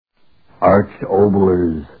Arch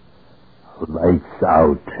Oboler's Lights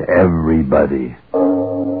Out, Everybody.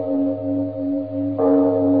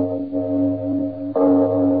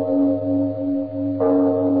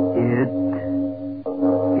 It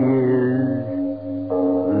is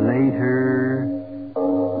later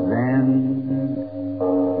than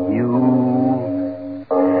you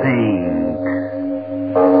think.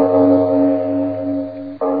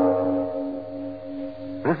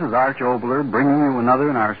 This is Arch Obler bringing you another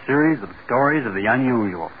in our series of stories of the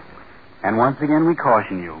unusual. And once again we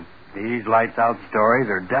caution you, these lights out stories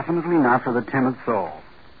are definitely not for the timid soul.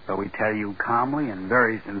 So we tell you calmly and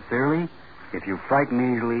very sincerely, if you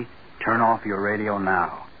frighten easily, turn off your radio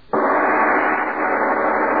now.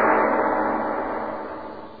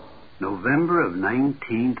 November of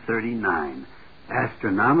 1939.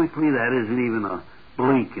 Astronomically, that isn't even a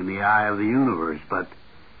blink in the eye of the universe, but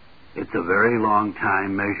it's a very long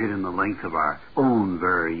time measured in the length of our own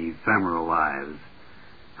very ephemeral lives.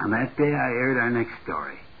 On that day, I aired our next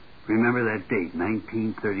story. Remember that date,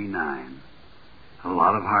 1939. A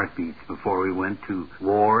lot of heartbeats before we went to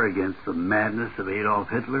war against the madness of Adolf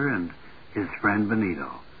Hitler and his friend Benito.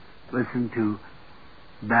 Listen to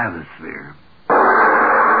Bathysphere.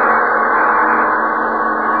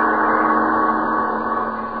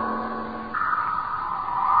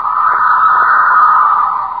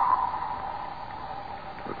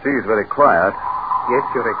 The sea is very quiet. Yes,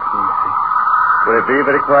 Your Excellency. Will it be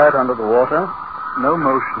very quiet under the water? No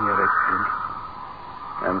motion, Your Excellency.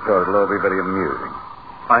 And so it'll all be very amusing.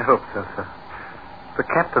 I hope so, sir. The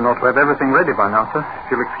captain ought to have everything ready by now, sir.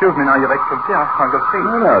 If you'll excuse me now, Your Excellency, I'll go see.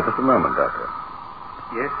 No, just a moment, Doctor.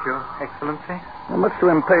 Yes, Your Excellency? You're much too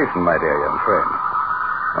impatient, my dear young friend.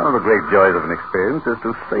 One of the great joys of an experience is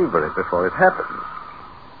to savor it before it happens.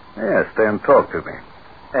 Yes, stay and talk to me.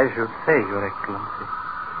 As you say, Your Excellency.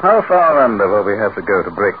 How far under will we have to go to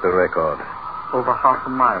break the record? Over half a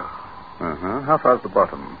mile. How far's the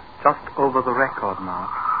bottom? Just over the record mark.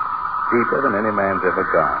 Deeper than any man's ever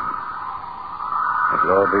gone.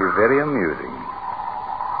 It'll all be very amusing.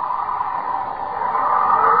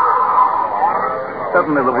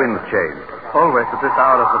 Suddenly the wind's changed. Always at this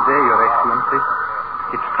hour of the day, Your Excellency.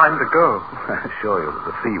 It's time to go. I assure you that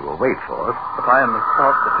the sea will wait for us. But I am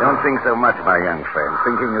exhausted. Don't think so much, my young friend.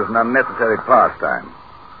 Thinking is an unnecessary pastime.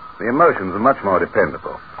 The emotions are much more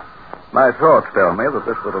dependable. My thoughts tell me that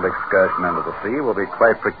this little excursion under the sea will be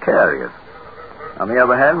quite precarious. On the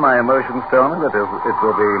other hand, my emotions tell me that it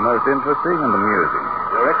will be most interesting and amusing.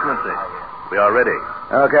 Your Excellency, we are ready.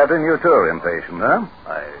 Oh, Captain, you too are impatient, huh?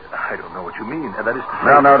 I don't know what you mean. That is to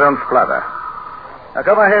say... No, don't splutter. Now,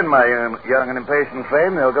 come ahead, my young and impatient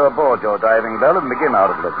friend. We'll go aboard your diving bell and begin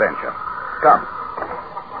our little adventure. Come.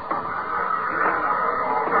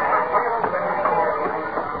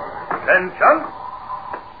 Attention!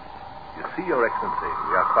 You see, Your Excellency,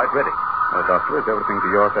 we are quite ready. Well, Doctor, is everything to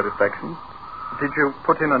your satisfaction? Did you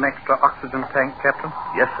put in an extra oxygen tank, Captain?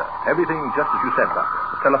 Yes, sir. Everything just as you said, Doctor.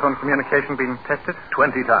 The telephone communication been tested?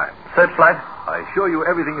 20 times. Searchlight? I assure you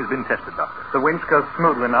everything has been tested, Doctor. The winch goes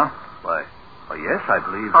smoothly now. Why, yes, I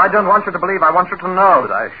believe... I don't want you to believe. I want you to know.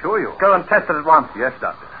 But I assure you... Go and test it at once. Yes,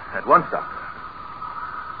 Doctor. At once, Doctor.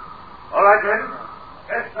 All right, men.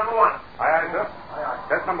 Test number one. Aye, aye, sir. Aye, aye.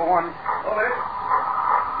 Test number one. Over.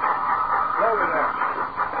 Slowly there.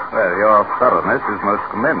 Well, your thoroughness is most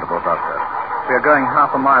commendable, Doctor. We are going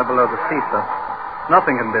half a mile below the sea, sir.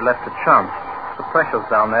 Nothing can be left to chance. The pressures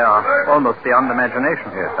down there are almost beyond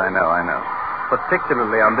imagination. Yes, I know.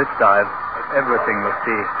 Particularly on this dive, everything must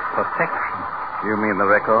be protection. You mean the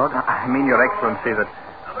record? I mean, Your Excellency, that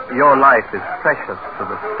your life is precious to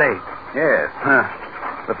the state. Yes.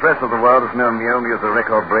 The press of the world has known me only as a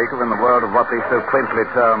record breaker in the world of what they so quaintly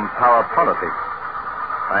term power politics.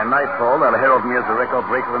 By nightfall, they'll herald me as a record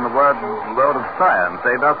breaker in the world of science,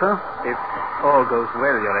 eh, Doctor? If all goes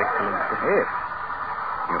well, Your Excellency. If?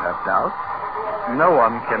 You have doubts? No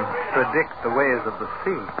one can predict the ways of the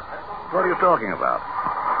sea. What are you talking about?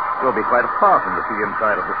 We'll be quite apart from the sea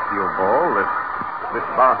inside of the steel ball, this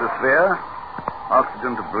bathysphere,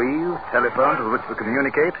 oxygen to breathe, telephone with which to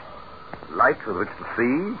communicate, light with which to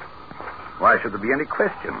see. Why should there be any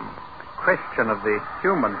question? Question of the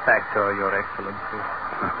human factor, Your Excellency.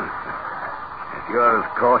 You're as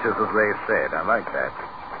cautious as they said. I like that.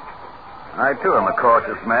 I, too, am a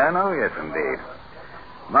cautious man. Oh, yes, indeed.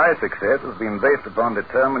 My success has been based upon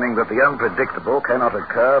determining that the unpredictable cannot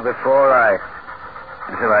occur before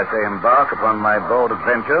until I say embark upon my bold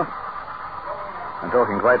adventure. I'm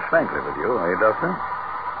talking quite frankly with you, eh, Doctor?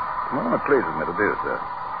 Well, it pleases me to do so.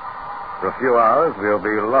 For a few hours, we'll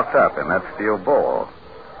be locked up in that steel ball.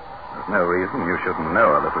 There's no reason you shouldn't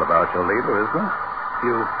know a little about your leader, is there?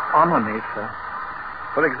 You honor me, sir.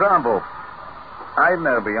 For example, I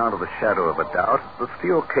know beyond a shadow of a doubt the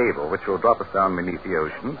steel cable which will drop us down beneath the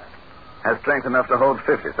ocean has strength enough to hold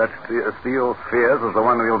 50 such steel spheres as the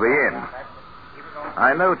one we'll be in.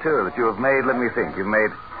 I know, too, that you've made 30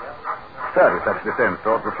 such descents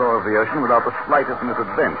towards the floor of the ocean without the slightest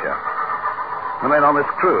misadventure. The men on this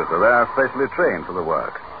cruiser, they are specially trained for the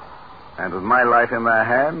work. And with my life in their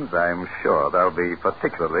hands, I'm sure they'll be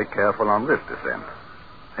particularly careful on this descent.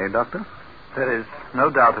 Hey, Doctor? There is no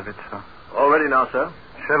doubt of it, sir. All ready now, sir.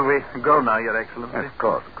 Shall we go now, Your Excellency? Yes, of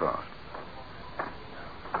course, of course.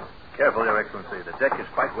 Careful, Your Excellency. The deck is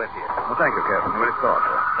quite wet here. Well, thank you, Captain. What is thought,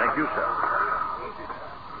 sir? Thank you, sir.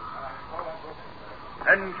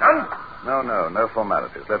 Attention! No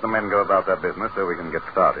formalities. Let the men go about their business so we can get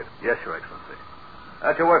started. Yes, Your Excellency.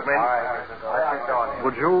 At your work, men.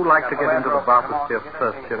 Would you like to get into the Bathysphere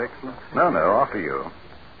first, Your Excellency? No, after you.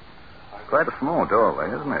 Quite a small doorway,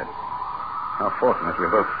 isn't it? How fortunate we're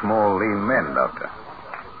both small, lean men, Doctor.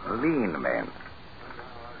 Lean men.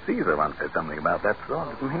 Caesar once said something about that sort,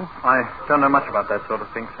 didn't he? I don't know much about that sort of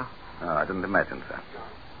thing, sir. Oh, I didn't imagine, sir.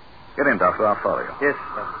 Get in, Doctor. I'll follow you. Yes,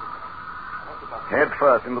 sir. Head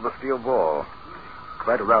first into the steel ball.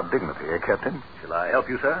 Quite a route dignity, eh, Captain? Shall I help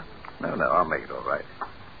you, sir? No, I'll make it all right.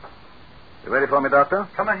 You ready for me, Doctor?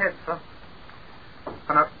 Come ahead, sir.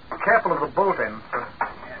 And careful of the bolt end, sir.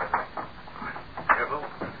 Careful.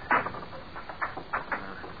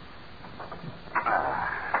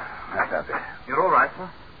 That's it. You're all right, sir?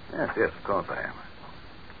 Yes, of course I am.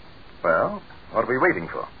 Well, what are we waiting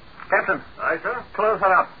for? Captain. Aye, sir. Close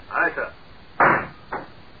her up. Aye, sir.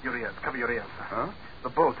 Your ears. Cover your ears, sir. Huh? The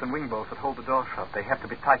bolts and wing bolts that hold the door shut, they have to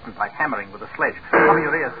be tightened by hammering with a sledge. Cover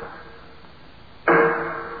your ears, sir.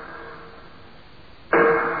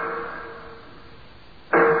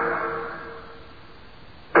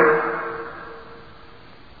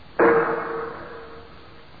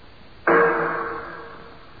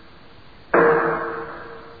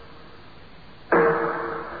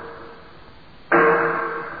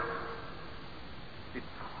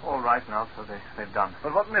 Now, so they've done.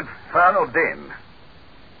 But what an infernal din.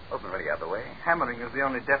 Open ready out of the way. Hammering is the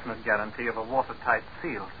only definite guarantee of a watertight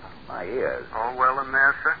seal, sir. My ears. All well in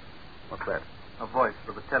there, sir? What's that? A voice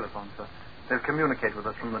for the telephone, sir. They'll communicate with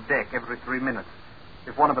us from the deck every 3 minutes.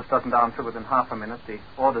 If one of us doesn't answer within half a minute, the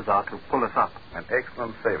orders are to pull us up. An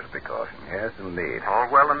excellent safety precaution. Yes, indeed. All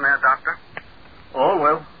well in there, Doctor? All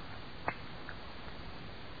well.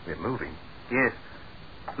 We're moving. Yes.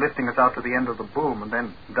 Lifting us out to the end of the boom, and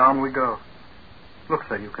then down we go. Look,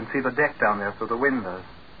 sir, you can see the deck down there through the windows.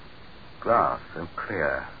 Glass and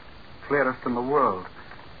clear. Clearest in the world.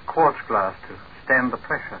 Quartz glass to stand the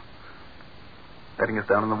pressure. Letting us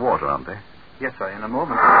down in the water, aren't they? Yes, sir, in a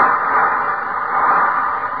moment.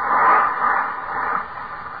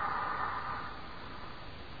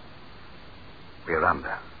 We're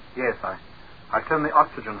under. Yes, I turn the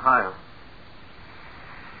oxygen higher.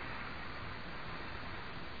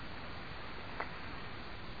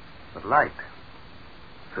 The light.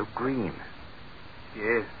 So green.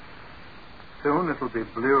 Yes. Soon it'll be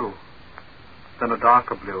blue. Then a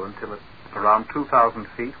darker blue until at around 2,000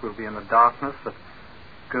 feet we'll be in a darkness that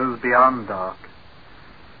goes beyond dark.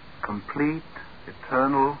 Complete,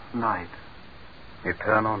 eternal night.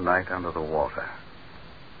 Eternal night under the water.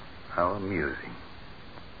 How amusing.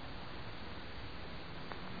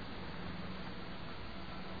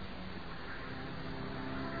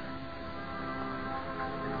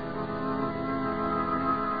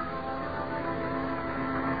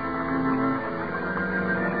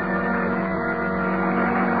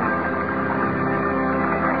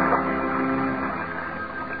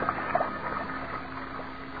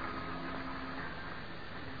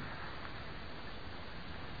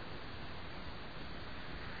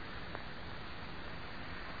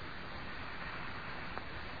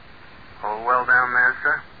 All well down there,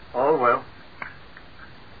 sir? All well.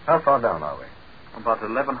 How far down are we? About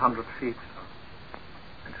 1,100 feet,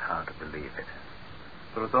 sir. It's hard to believe it.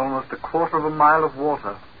 There is almost a quarter of a mile of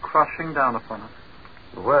water crushing down upon us.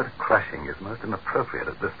 The word crushing is most inappropriate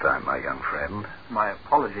at this time, my young friend. My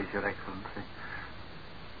apologies, Your Excellency.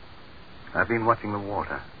 I've been watching the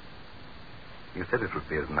water. You said it would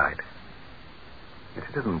be as night. Yet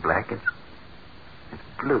it isn't black, it's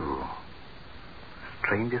blue.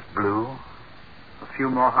 Strangest blue. A few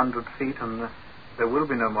more 100 feet and there will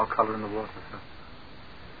be no more color in the water, sir.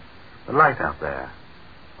 The light out there.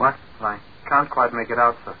 What? I can't quite make it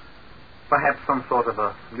out, sir. Perhaps some sort of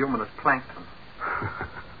a luminous plankton.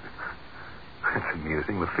 It's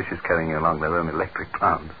amusing. The fishes carrying along their own electric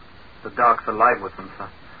plants. The dark's alive with them, sir.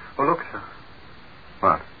 Oh, look, sir.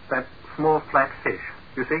 What? That small flat fish.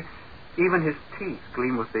 You see, even his teeth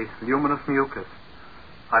gleam with the luminous mucus.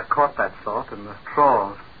 I've caught that sort in the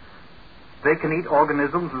trawls. They can eat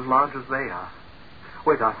organisms as large as they are.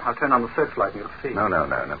 Wait, I'll turn on the searchlight and you'll see. No,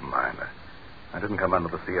 never mind. I didn't come under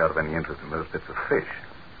the sea out of any interest in those bits of fish.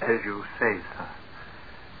 As you say, sir.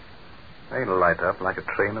 They light up like a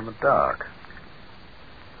train in the dark.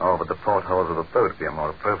 Oh, but the portholes of the boat would be a more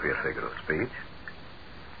appropriate figure of speech.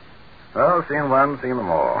 Well, seen one, seen them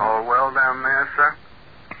all. All well down there, sir?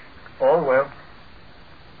 All well.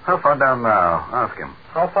 How far down now? Ask him.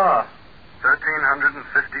 How far?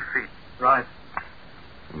 1,350 feet. Right.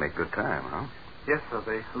 You make good time, huh? Yes, sir.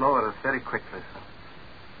 They lowered us very quickly,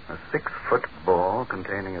 sir. A 6-foot ball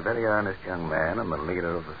containing a very earnest young man and the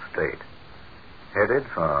leader of the state. Headed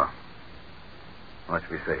for... What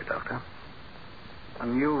should we say, Doctor? A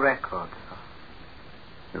new record,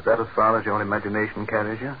 sir. Is that as far as your imagination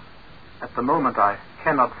carries you? At the moment, I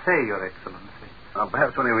cannot say, Your Excellency. Well,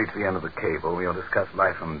 perhaps when we reach the end of the cable, we'll discuss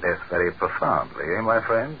life and death very profoundly, eh, my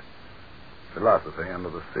friend? Philosophy under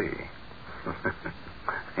the sea.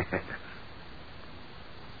 Yes.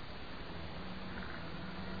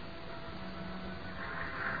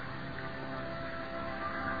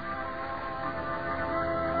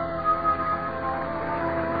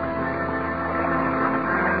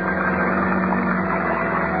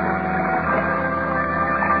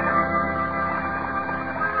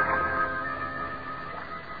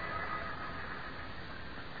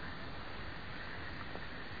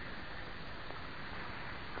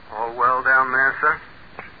 All well down there, sir?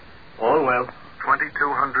 All well.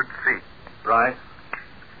 2,200 feet. Right.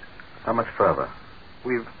 How much further?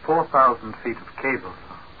 We've 4,000 feet of cable,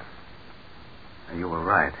 sir. You were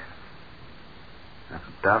right. There's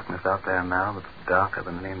a darkness out there now that's darker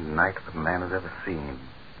than any night that man has ever seen.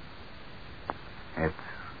 It's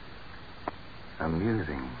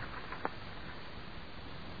amusing.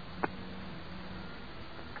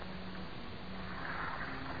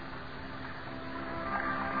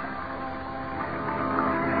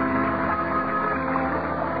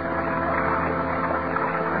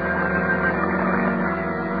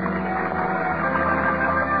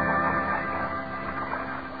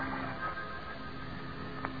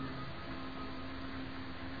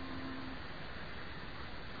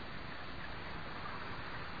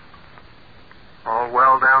 All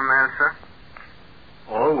well down there, sir?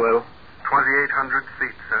 All well. 2,800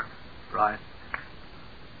 feet, sir. Right.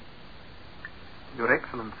 Your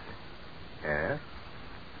Excellency, Yes?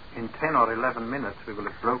 in 10 or 11 minutes we will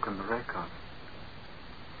have broken the record.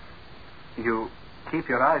 You keep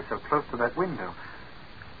your eyes so close to that window.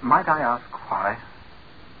 Might I ask why?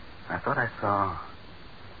 I thought I saw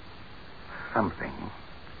something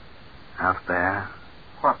out there.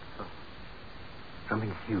 What, sir?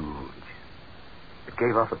 Something huge. It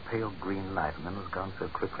gave off a pale green light and then was gone so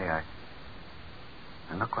quickly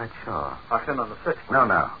I'm not quite sure. I'll turn on the searchlight.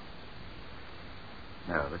 No.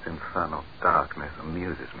 No, this infernal darkness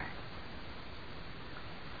amuses me.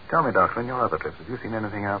 Tell me, Doctor, in your other trips, have you seen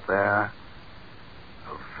anything out there?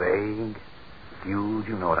 So vague, huge,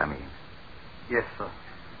 you know what I mean. Yes, sir.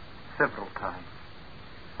 Several times.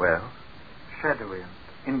 Well? Shadowy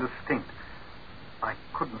and indistinct. I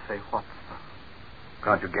couldn't say what, sir.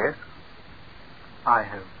 Can't you guess? I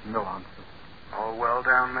have no answer. All well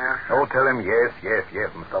down there, sir? Oh, tell him yes,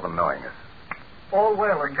 and stop annoying us. All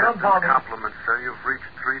well, and Captain's compliments, sir. You've reached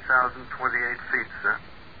 3,028 feet, sir.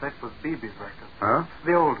 That was Beebe's record. Huh?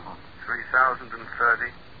 The old one.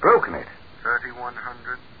 3,030. Broken it.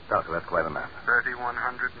 3,100. Doctor, that's quite enough.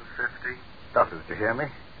 3,150. Doctor, did you hear me?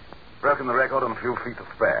 Broken the record on a few feet to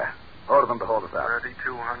spare. Order them to hold us out.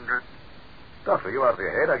 3,200. Doctor, you out of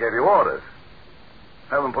your head. I gave you orders.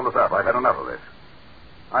 Have them pull us up. I've had enough of this.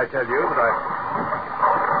 I tell you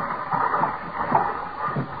that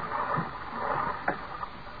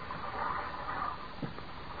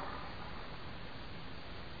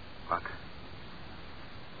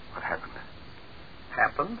What happened?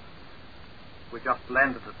 Happened? We just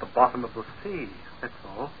landed at the bottom of the sea, that's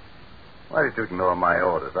all. Why did you ignore my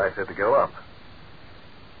orders? I said to go up.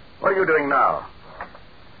 What are you doing now?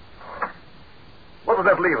 What was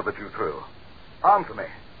that lever that you threw? Answer me.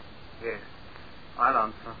 Yes, I'll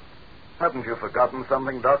answer. Haven't you forgotten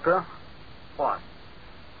something, Doctor? What?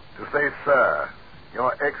 To say, sir,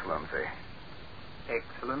 Your Excellency.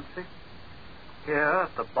 Excellency? Here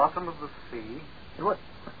at the bottom of the sea?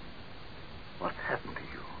 What's happened to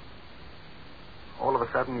you? All of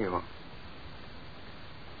a sudden you...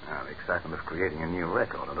 Now, the excitement of creating a new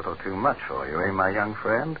record, a little too much for you, eh, my young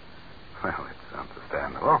friend? Well, it's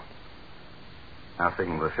understandable. Now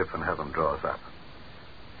signal the ship and have them draw us up.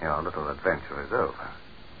 Your little adventure is over.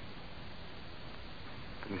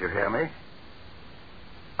 Didn't you hear me?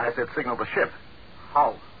 I said signal the ship.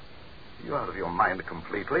 How? You out of your mind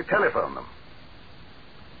completely. Telephone them.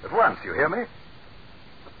 At once, you hear me?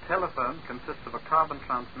 The telephone consists of a carbon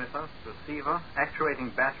transmitter, receiver, actuating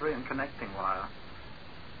battery, and connecting wire.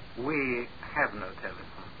 We have no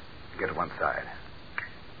telephone. Get to one side.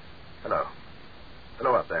 Hello.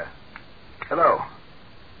 Hello up there. Hello.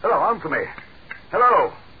 Hello, answer me.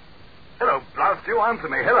 Hello. Hello, blast you, answer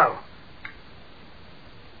me. Hello.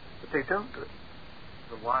 But they don't.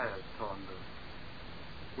 The wire's torn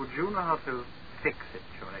loose. Would you know how to fix it,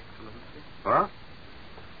 Your Excellency? What?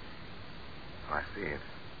 Oh, I see it.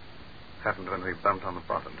 Happened when we bumped on the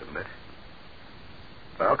bottom, didn't it?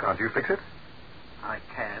 Well, can't you fix it? I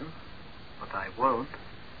can, but I won't,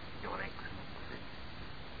 Your Excellency.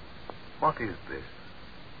 What is this?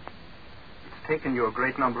 It's taken you a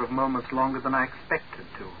great number of moments longer than I expected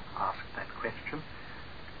to ask that question.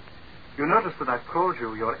 You notice that I've called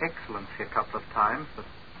you Your Excellency a couple of times, but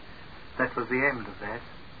that was the end of that.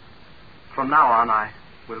 From now on, I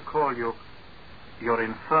will call you Your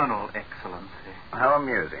Infernal Excellency. How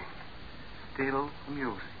amusing. Still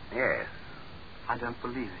amusing. Yes. I don't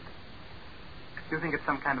believe it. You think it's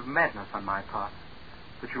some kind of madness on my part,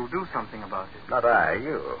 but you'll do something about it. Not I,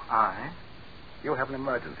 you. I? You have an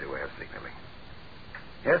emergency way of signaling.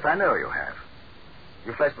 Yes, I know you have.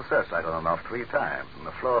 You flashed the searchlight on and off 3 times, and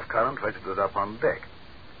the flow of current registers up on deck.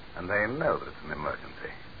 And they know that it's an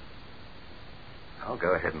emergency. I'll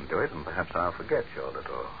go ahead and do it, and perhaps I'll forget your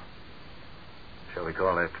little... shall we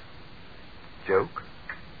call it... joke?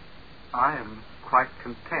 I am quite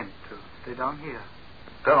content to stay down here.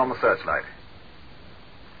 Turn on the searchlight.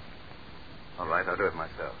 All right, I'll do it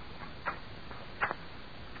myself.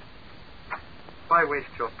 Why waste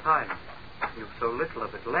your time? You've so little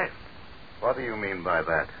of it left. What do you mean by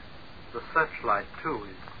that? The searchlight, too,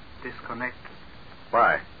 is disconnected.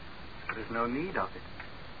 Why? There is no need of it.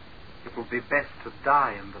 It will be best to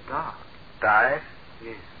die in the dark. Die?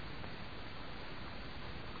 Yes.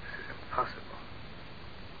 This is impossible.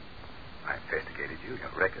 I investigated you,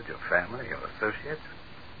 your record, your family, your associates.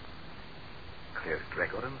 Clearest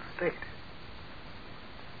record in the state.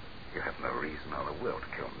 You have no reason in the world to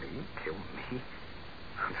kill me. Kill me?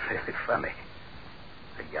 It's very funny.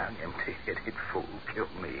 A young, empty-headed fool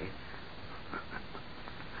killed me.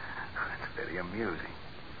 It's very amusing.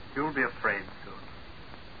 You'll be afraid soon.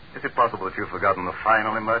 Is it possible that you've forgotten the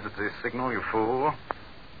final emergency signal, you fool?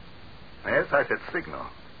 Yes, I said signal.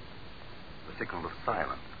 The signal of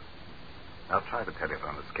silence. I'll try the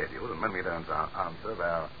telephone as scheduled, and when we don't answer,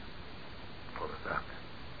 they'll pull us up.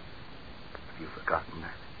 Have you forgotten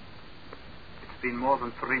that? It's been more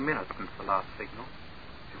than 3 minutes since the last signal.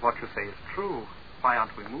 If what you say is true, why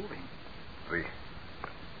aren't we moving? We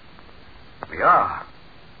are.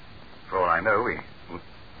 For all I know,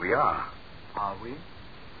 we are. Are we?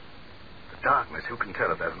 The darkness, who can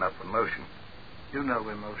tell if there's enough motion? You know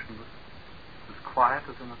we're motionless. As quiet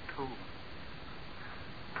as in a tomb.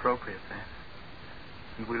 Appropriate, then.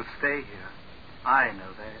 And we'll stay here. I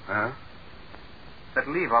know that. Huh? That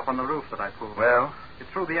lever up on the roof that I pulled. Well? It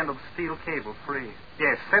threw the end of the steel cable free.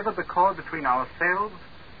 Yes, severed the cord between ourselves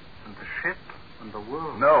and the ship and the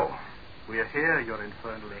world. No. We are here, Your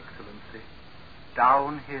Infernal Excellency.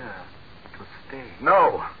 Down here to stay.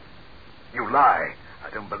 No. You lie. I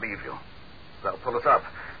don't believe you. They'll pull us up.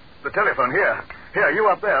 The telephone, here. Here, you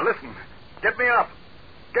up there, listen. Get me up.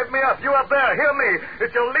 Get me up. You up there, hear me.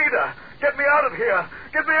 It's your leader. Get me out of here.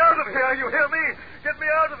 Get me out of here. You hear me? Get me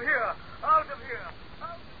out of here. Out of here.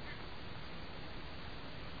 Out of here.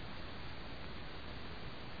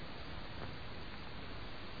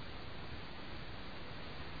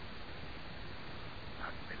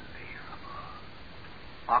 Unbelievable.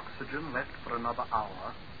 Oxygen left for another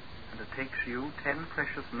hour, and it takes you 10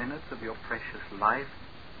 precious minutes of your precious life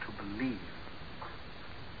to believe.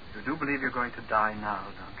 You do believe you're going to die now,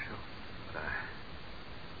 don't you? But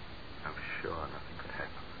I'm sure nothing could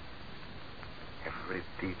happen. Every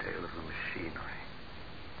detail of the machinery.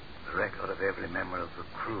 The record of every member of the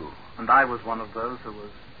crew. And I was one of those who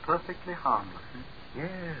was perfectly harmless.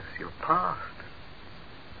 Yes, your past.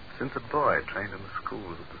 Since a boy trained in the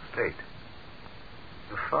schools of the state.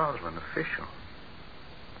 Your father an official.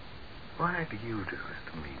 Why do you do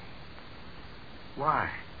this to me? Why?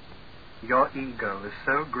 Your ego is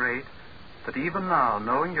so great that even now,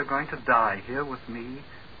 knowing you're going to die here with me,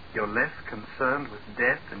 you're less concerned with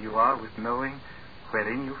death than you are with knowing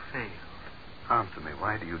wherein you failed. Answer me,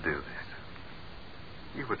 why do you do this?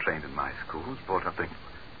 You were trained in my schools, brought up to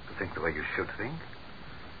think the way you should think.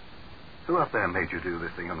 Who up there made you do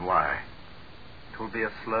this thing, and why? It will be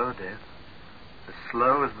a slow death. As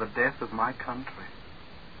slow as the death of my country.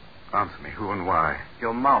 Answer me, who and why?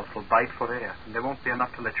 Your mouth will bite for air, and there won't be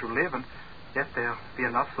enough to let you live, and yet there'll be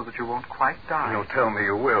enough so that you won't quite die. You'll tell me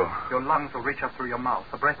you will. Your lungs will reach up through your mouth,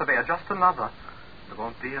 a breath of air, just another. There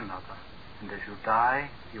won't be another. And as you die,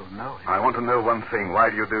 you'll know it. I want to know one thing. Why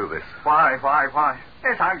do you do this? Why?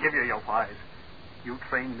 Yes, I'll give you your whys. You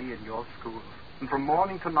trained me in your schools. And from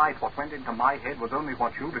morning to night, what went into my head was only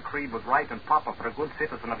what you decreed was right and proper for a good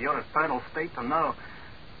citizen of your eternal state to know.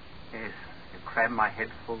 Yes, you crammed my head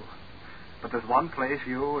full. But there's one place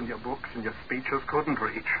you and your books and your speeches couldn't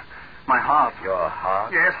reach. My heart. Your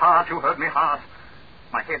heart? Yes, heart. You heard me, heart.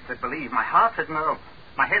 My head said believe. My heart said no.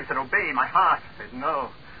 My head said obey. My heart said no.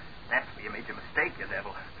 That's where you made your mistake, you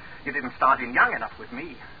devil. You didn't start in young enough with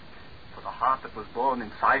me. For the heart that was born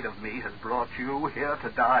inside of me has brought you here to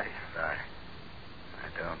die. I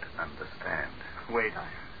don't understand. Wait,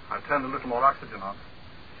 I'll turn a little more oxygen on.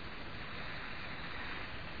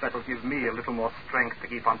 That will give me a little more strength to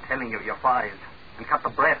keep on telling you your whys and cut the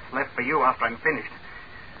breath left for you after I'm finished.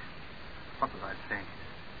 What was I saying?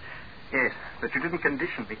 Yes, that you didn't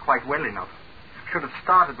condition me quite well enough. Should have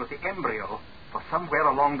started with the embryo, for somewhere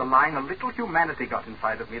along the line a little humanity got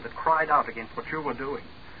inside of me that cried out against what you were doing.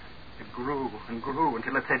 It grew and grew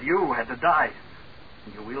until it said you had to die.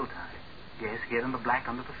 And you will die. Yes, here in the black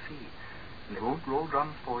under the sea. And they won't roll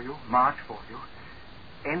drums for you, march for you.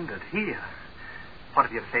 Ended here. What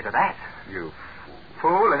have you to say to that? You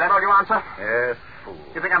Fool? Is that all you answer? Yes, fool.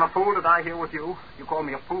 You think I'm a fool to die here with you? You call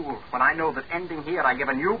me a fool when I know that ending here I give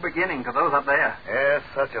a new beginning to those up there. Yes,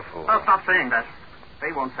 such a fool. Well, stop saying that.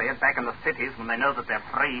 They won't say it back in the cities when they know that they're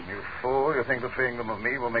free. You fool. You think the freeing them of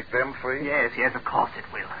me will make them free? Yes, of course it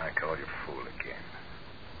will. I call you fool again.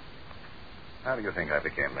 How do you think I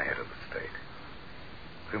became the head of the state?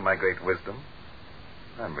 Through my great wisdom?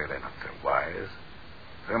 I'm really not so wise.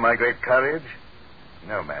 Through my great courage?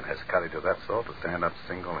 No man has courage of that sort to stand up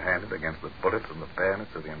single-handed against the bullets and the bayonets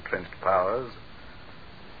of the entrenched powers.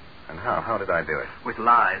 And how did I do it? With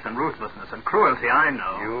lies and ruthlessness and cruelty, I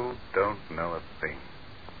know. You don't know a thing.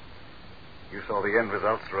 You saw the end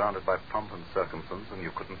result surrounded by pomp and circumstance, and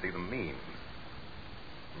you couldn't see the means.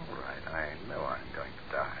 All right, I know I'm going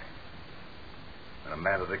to die. When a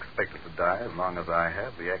man is expected to die as long as I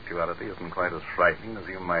have, the actuality isn't quite as frightening as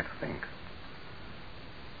you might think.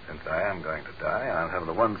 Since I am going to die, I'll have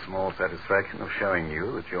the one small satisfaction of showing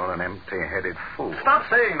you that you're an empty-headed fool. Stop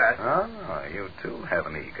saying that. Oh, you too have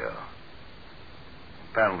an ego.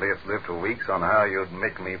 Apparently it's lived for weeks on how you'd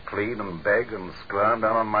make me plead and beg and squirm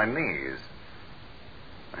down on my knees.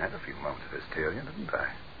 I had a few moments of hysteria, didn't I?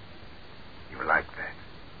 You like that.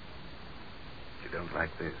 You don't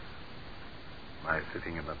like this. My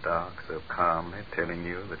sitting in the dark so calmly telling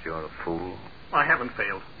you that you're a fool. I haven't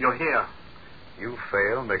failed. You're here. You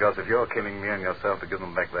failed because if you're killing me and yourself to give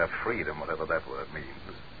them back their freedom, whatever that word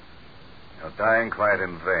means, you're dying quite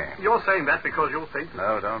in vain. You're saying that because you think...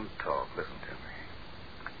 No, don't talk. Listen to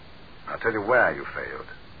me. I'll tell you where you failed.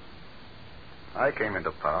 I came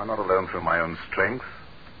into power not alone through my own strength,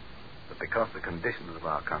 but because the conditions of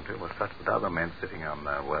our country were such that other men sitting on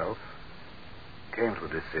their wealth came to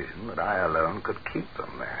the decision that I alone could keep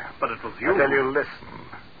them there. But it was you... I tell you,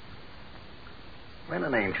 listen. When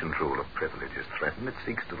an ancient rule of privilege is threatened, it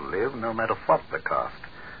seeks to live no matter what the cost.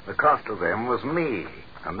 The cost to them was me,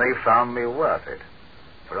 and they found me worth it.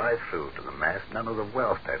 For I threw to the mass none of the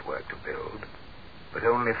wealth they'd worked to build, but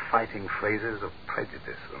only fighting phrases of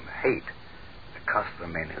prejudice and hate that cost the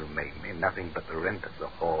men who made me nothing but the rent of the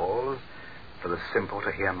halls for the simple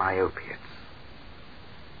to hear my opiates.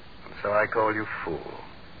 And so I call you fool.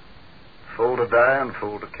 Fool to die and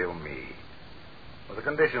fool to kill me. For the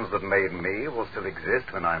conditions that made me will still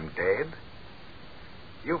exist when I'm dead.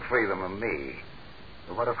 You free them of me.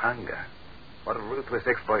 But what of hunger? What of ruthless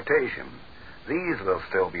exploitation? These will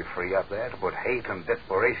still be free up there to put hate and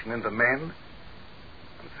desperation into men.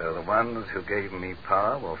 And so the ones who gave me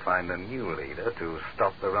power will find a new leader to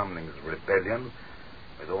stop the rumblings of rebellion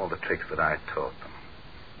with all the tricks that I taught them.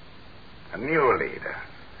 A new leader.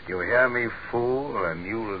 You hear me, fool? A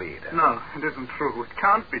new leader. No, it isn't true. It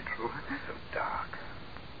can't be true. It's so dark.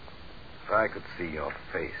 If I could see your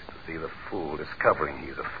face, to see the fool discovering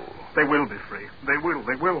he's a fool. They will be free. They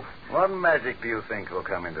will. What magic do you think will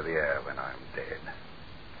come into the air when I'm dead?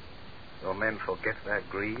 Will men forget their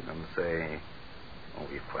greed and say, oh,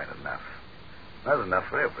 we've quite enough. That's enough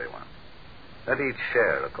for everyone. Let each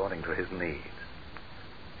share according to his needs.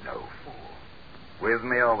 No, fool. With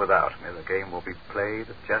me or without me, the game will be played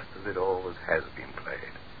just as it always has been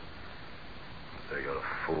played. So you're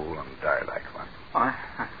a fool and die like one.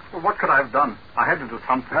 Well, what could I have done? I had to do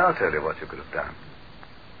something. I'll tell you what you could have done.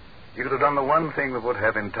 You could have done the one thing that would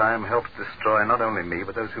have in time helped destroy not only me,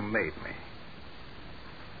 but those who made me.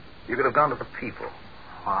 You could have gone to the people.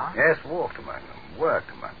 What? Yes, walked among them, worked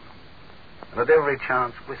among them. And at every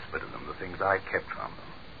chance whispered to them the things I kept from them.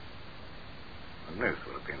 The noose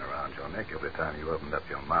would have been around your neck every time you opened up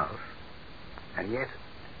your mouth. And yet,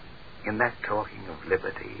 in that talking of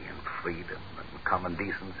liberty and freedom and common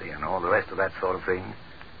decency and all the rest of that sort of thing,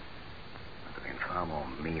 there's been far more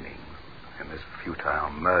meaning in this futile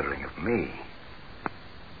murdering of me.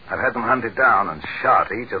 I've had them hunted down and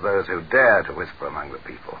shot, each of those who dared to whisper among the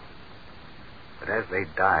people. But as they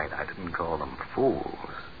died, I didn't call them fools,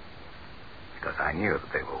 because I knew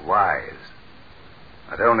that they were wise.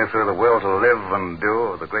 That only through the will to live and do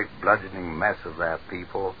of the great bludgeoning mass of their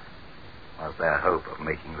people was their hope of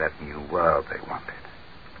making that new world they wanted.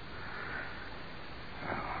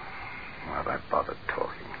 Oh, why have I bothered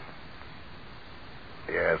talking?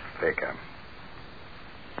 The air's thick. I'm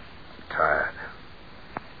tired.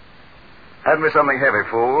 Hand me something heavy,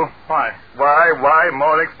 fool. Why? Why?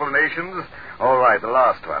 More explanations? All right, the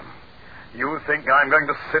last one. You think I'm going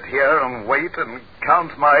to sit here and wait and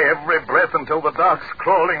count my every breath until the dark's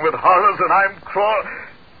crawling with horrors and I'm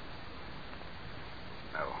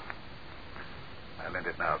No. I'll end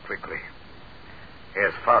it now, quickly.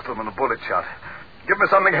 Yes, faster than a bullet shot. Give me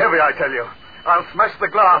something heavy, I tell you. I'll smash the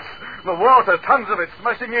glass. The water, tons of it,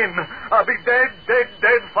 smashing in. I'll be dead,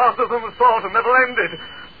 faster than the thought and never ended.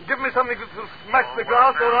 Give me something to smash the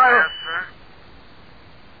glass or I'll... There, sir?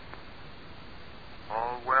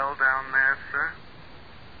 All well down there, sir?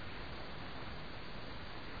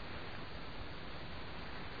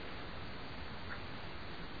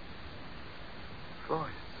 Voice.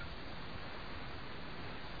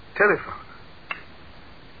 Telephone.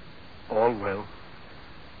 All well.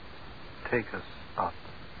 Take us up.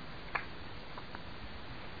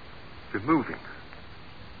 We're moving.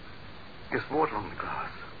 There's water on the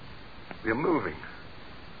glass. We're moving.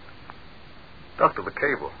 Doctor, the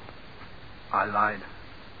cable. I lied.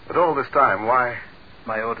 But all this time, why?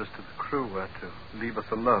 My orders to the crew were to leave us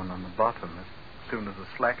alone on the bottom as soon as the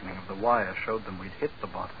slackening of the wire showed them we'd hit the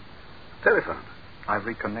bottom. Telephone. I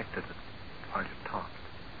reconnected it while you talked.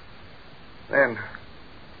 Then,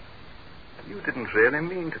 you didn't really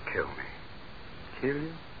mean to kill me. Kill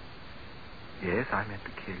you? Yes, I meant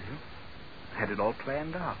to kill you. Had it all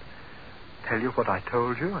planned out. Tell you what I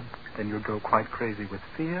told you, and then you'd go quite crazy with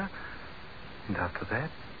fear. And after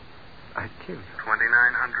that, I'd kill you.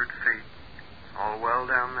 2,900 feet. All well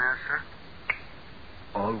down there, sir?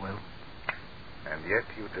 All well. And yet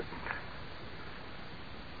you didn't.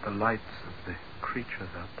 The lights of the creatures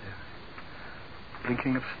out there.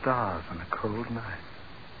 Blinking of stars on a cold night.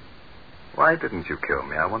 Why didn't you kill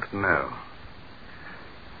me? I want to know.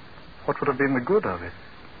 What would have been the good of it?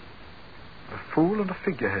 A fool and a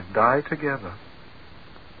figurehead die together.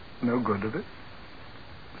 No good of it.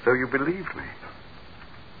 So you believed me?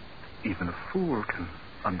 Even a fool can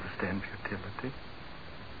understand futility.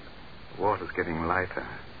 The water's getting lighter.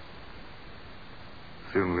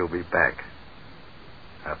 Soon we'll be back.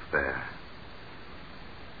 Up there.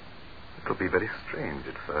 It'll be very strange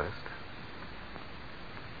at first.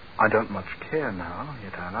 I don't much care now,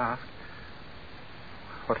 yet I'll ask.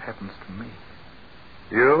 What happens to me?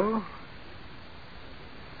 You?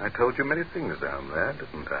 I told you many things down there,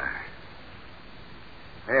 didn't I?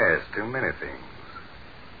 Yes, too many things.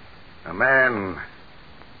 A man,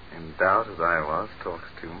 in doubt as I was, talks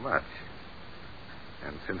too much.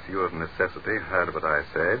 And since you of necessity heard what I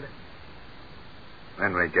said,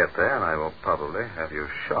 when we get there, I will probably have you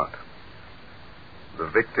shot. The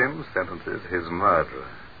victim sentences his murderer.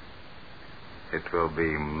 It will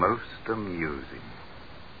be most amusing.